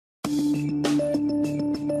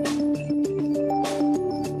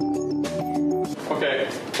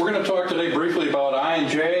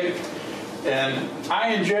And I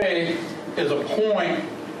and J is a point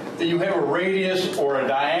that you have a radius or a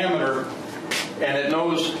diameter, and it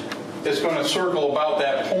knows it's going to circle about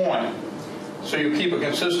that point. So you keep a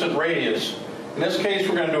consistent radius. In this case,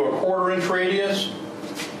 we're going to do a 1/4 inch radius.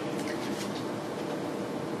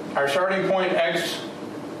 Our starting point X,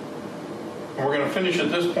 and we're going to finish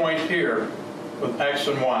at this point here with X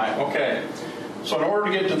and Y. Okay, so in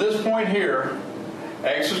order to get to this point here,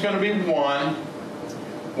 X is going to be 1,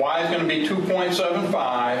 Y is going to be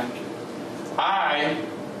 2.75, I,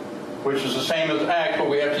 which is the same as X, but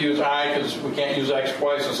we have to use I because we can't use X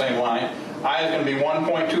twice in the same line. I is going to be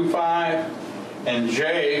 1.25, and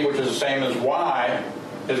J, which is the same as Y,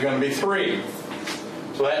 is going to be 3.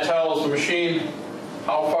 So that tells the machine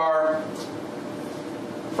how far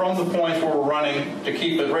from the points where we're running to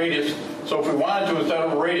keep the radius. So if we wanted to, instead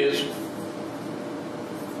of a radius,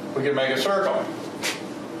 we could make a circle.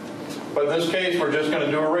 But in this case, we're just going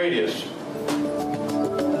to do a radius.